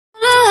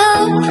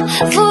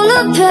cup full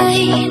of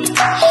pain.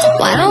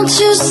 Why don't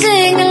you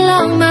sing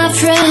along, my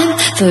friend?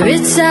 For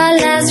it's our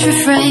last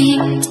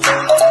refrain.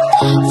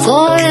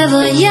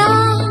 Forever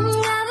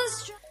young.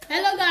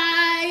 Hello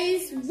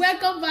guys,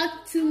 welcome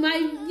back to my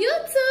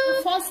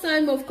YouTube. First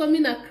time of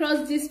coming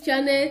across this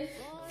channel.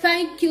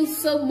 Thank you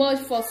so much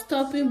for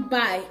stopping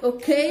by.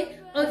 Okay,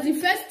 the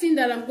first thing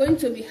that I'm going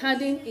to be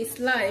adding is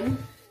lime.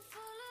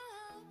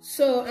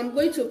 So I'm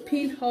going to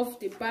peel off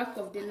the back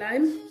of the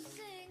lime.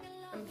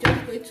 I'm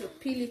just going to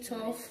peel it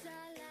off.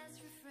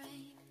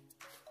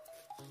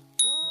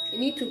 You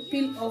need to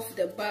peel off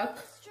the back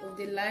of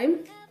the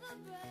lime.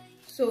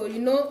 So you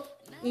know,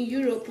 in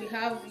Europe we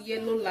have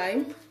yellow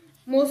lime.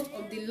 Most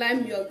of the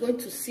lime you are going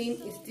to see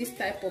is this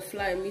type of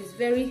lime. It's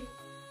very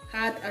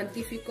hard and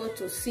difficult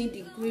to see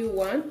the green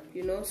one,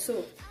 you know.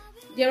 So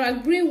there are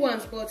green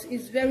ones, but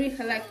it's very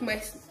like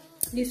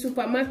the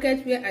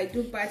supermarket where I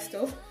do buy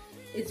stuff.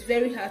 It's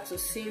very hard to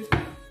see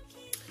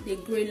the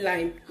green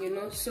lime, you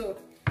know. So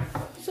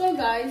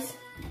guys,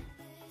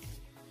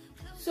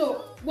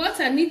 so what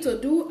I need to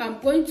do, I'm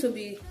going to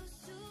be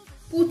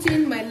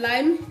putting my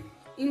lime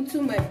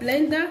into my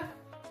blender.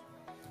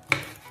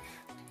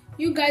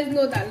 You guys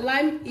know that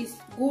lime is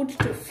good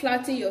to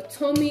flatten your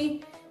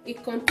tummy.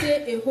 It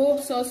contains a whole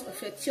source of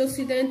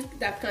antioxidant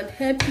that can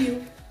help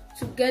you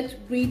to get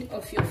rid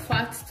of your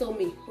fat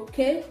tummy.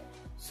 Okay,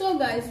 so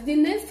guys, the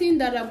next thing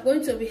that I'm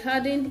going to be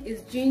adding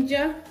is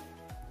ginger.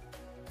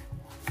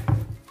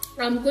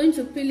 I'm going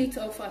to peel it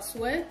off as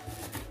well.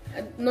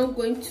 I'm not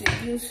going to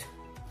use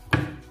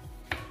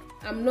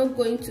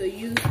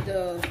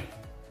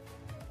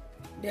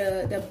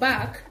the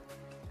back.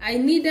 I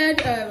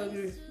needed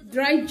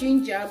dry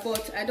ginger,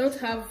 but I don't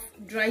have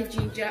dry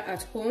ginger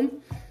at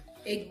home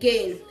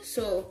again,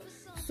 so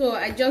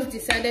I just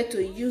decided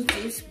to use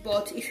this.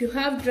 But if you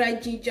have dry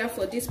ginger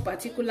for this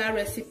particular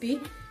recipe,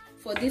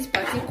 for this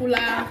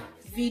particular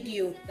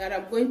video that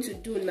I'm going to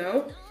do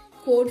now,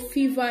 cold,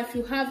 fever, if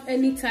you have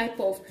any type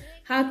of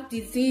heart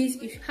disease,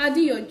 if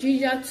adding your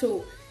ginger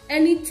to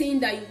anything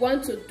that you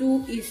want to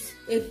do is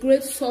a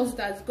great source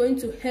that's going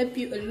to help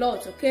you a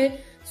lot. Okay,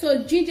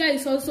 so ginger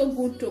is also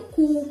good to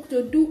cook,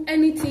 to do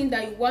anything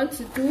that you want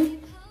to do.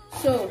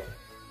 So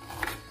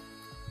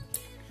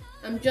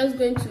I'm just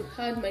going to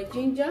add my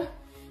ginger.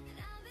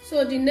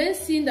 So the next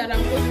thing that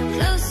I'm going to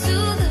close to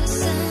the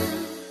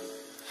sun,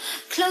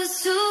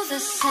 close to the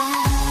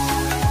sun.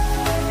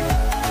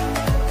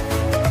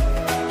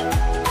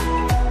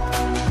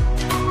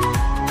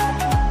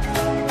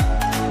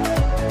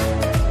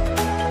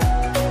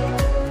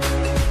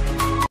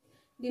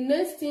 The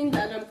next thing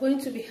that I'm going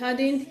to be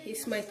adding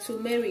is my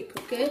turmeric.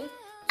 Okay,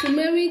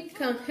 turmeric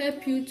can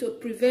help you to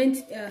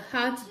prevent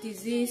heart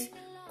disease,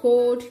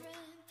 cold.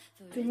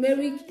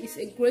 Turmeric is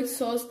a great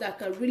source that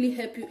can really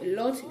help you a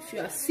lot if you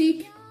are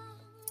sick,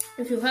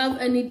 if you have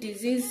any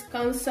disease,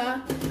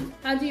 cancer.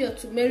 Adding your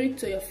turmeric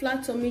to your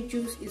flat tummy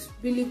juice is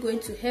really going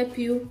to help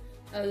you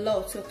a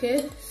lot.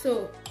 Okay,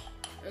 so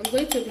I'm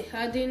going to be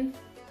adding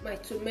my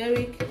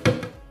turmeric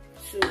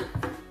to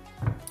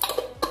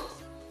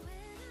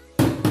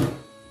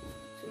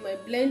my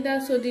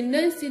blender. So the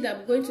next thing that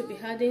I'm going to be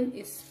adding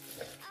is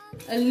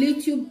a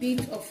little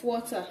bit of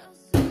water,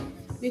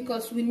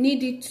 because we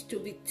need it to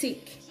be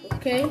thick.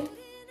 Okay,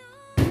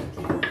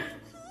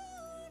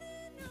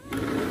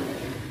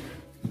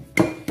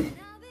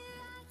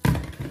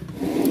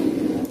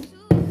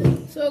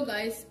 so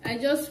guys, I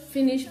just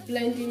finished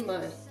blending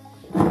my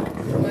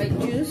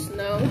juice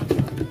now.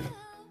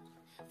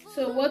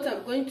 So what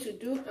I'm going to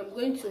do, I'm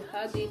going to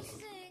add it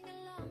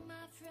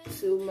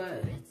to my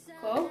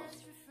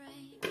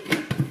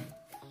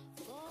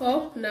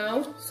cup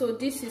now. So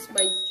this is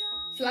my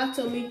flat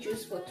tummy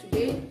juice for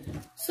today.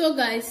 So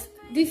guys,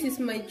 this is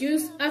my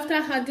juice. After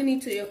adding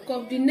it to your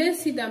cup, the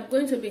next thing I'm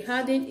going to be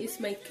adding is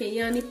my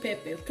cayenne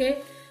pepper.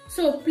 Okay,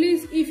 so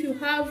please, if you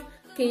have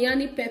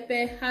cayenne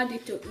pepper, add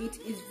it to it.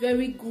 It's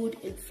very good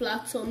in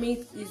flat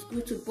tummy. It's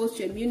good to boost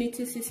your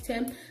immunity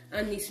system,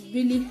 and it's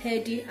really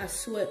healthy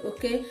as well.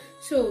 Okay,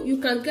 so you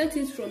can get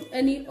it from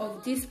any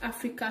of these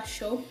Africa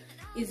shop.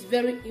 It's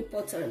very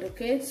important.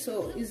 Okay,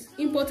 so it's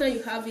important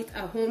you have it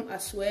at home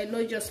as well,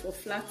 not just for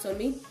flat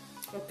tummy.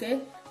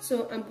 Okay,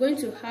 so I'm going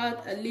to add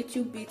a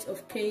little bit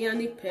of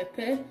cayenne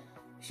pepper,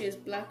 which is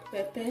black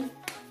pepper.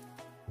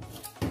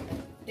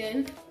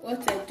 Then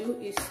what I do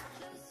is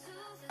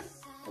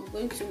I'm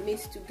going to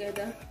mix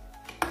together.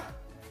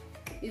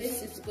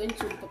 This is going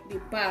to be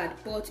bad,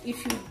 but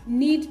if you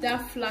need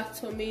that flat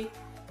tummy,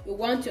 you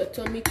want your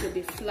tummy to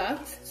be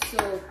flat,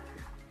 so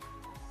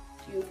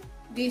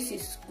this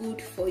is good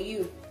for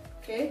you.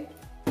 Okay,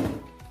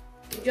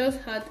 you just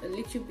add a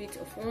little bit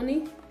of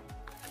honey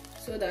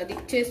so that the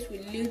taste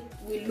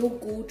will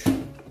look good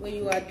when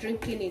you are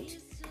drinking it.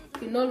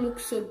 It will not look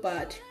so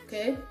bad.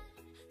 Okay,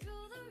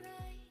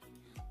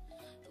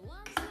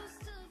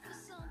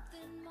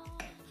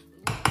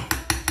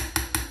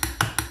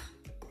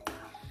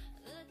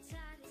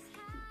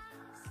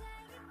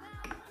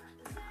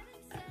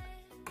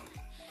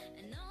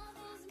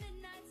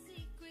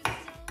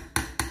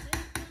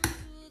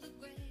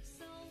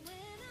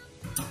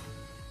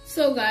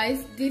 So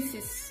guys, this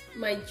is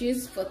my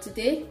juice for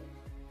today.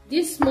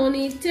 This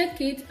morning, take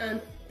it,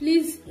 and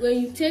please, when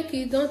you take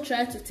it, don't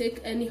try to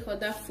take any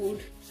other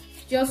food.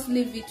 Just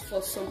leave it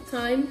for some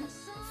time,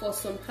 for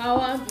some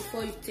hour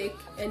before you take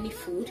any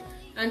food.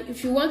 And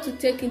if you want to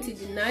take it in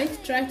the night,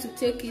 try to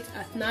take it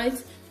at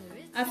night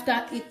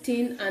after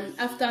eating and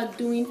after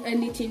doing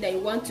anything that you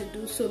want to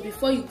do. So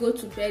before you go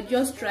to bed,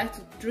 just try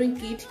to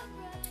drink it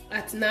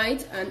at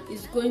night, and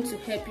it's going to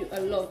help you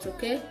a lot,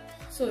 okay?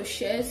 So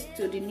cheers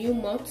to the new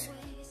month.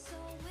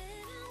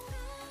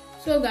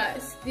 So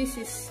guys, this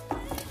is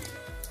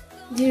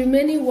the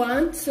remaining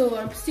one, so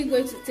I'm still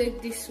going to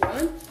take this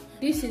one.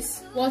 This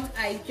is what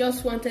I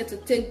just wanted to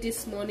take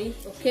this morning,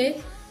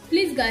 okay?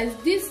 Please guys,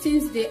 these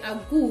things, they are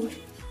good.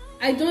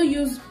 I don't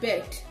use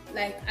bed,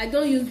 like I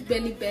don't use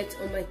belly bed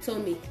on my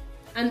tummy.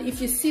 And if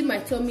you see, my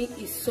tummy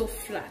is so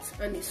flat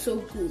and it's so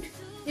good.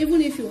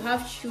 Even if you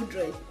have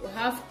children or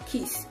have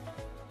kids,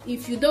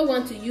 if you don't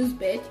want to use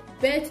bed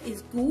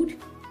is good,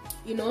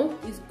 you know,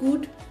 it's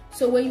good.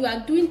 So when you are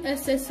doing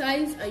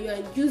exercise and you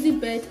are using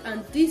bed,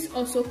 and this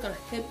also can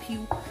help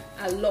you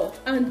a lot.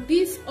 And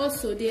this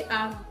also, they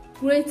are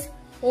great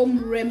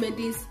home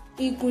remedies,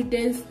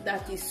 ingredients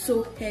that is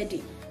so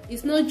healthy.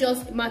 It's not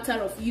just a matter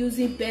of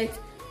using bed,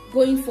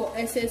 going for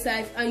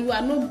exercise, and you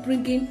are not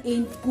bringing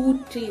in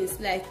good things,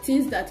 like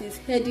things that is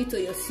healthy to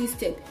your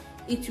system.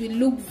 It will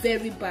look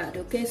very bad,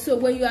 okay? So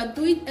when you are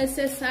doing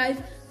exercise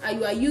and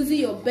you are using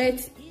your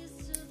bed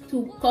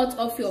to cut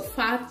off your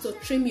fat, to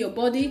trim your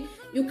body,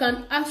 you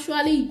can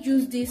actually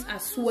use this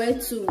as well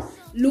to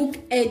look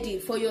healthy,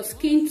 for your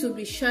skin to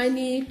be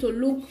shiny, to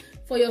look,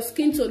 for your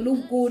skin to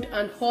look good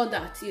and all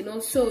that, you know.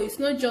 So it's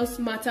not just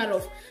a matter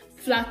of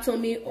flat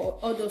tummy or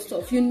other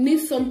stuff. You need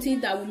something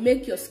that will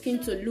make your skin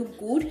to look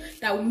good,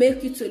 that will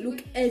make you to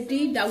look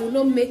healthy, that will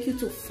not make you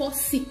to fall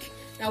sick,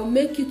 that will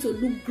make you to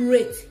look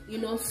great, you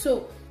know.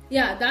 So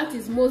yeah, that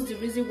is most the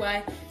reason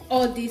why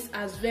all this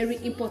is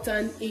very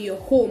important in your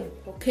home,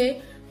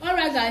 okay? All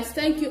right guys,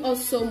 thank you all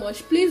so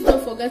much. Please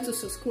don't forget to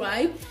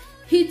subscribe,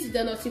 hit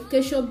the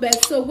notification bell,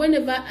 so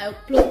whenever I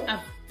upload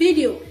a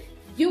video,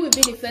 you will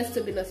be the first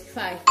to be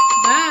notified.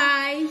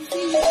 Bye.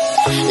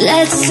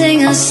 Let's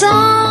sing a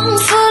song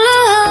full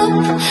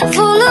of hope,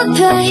 full of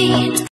pain.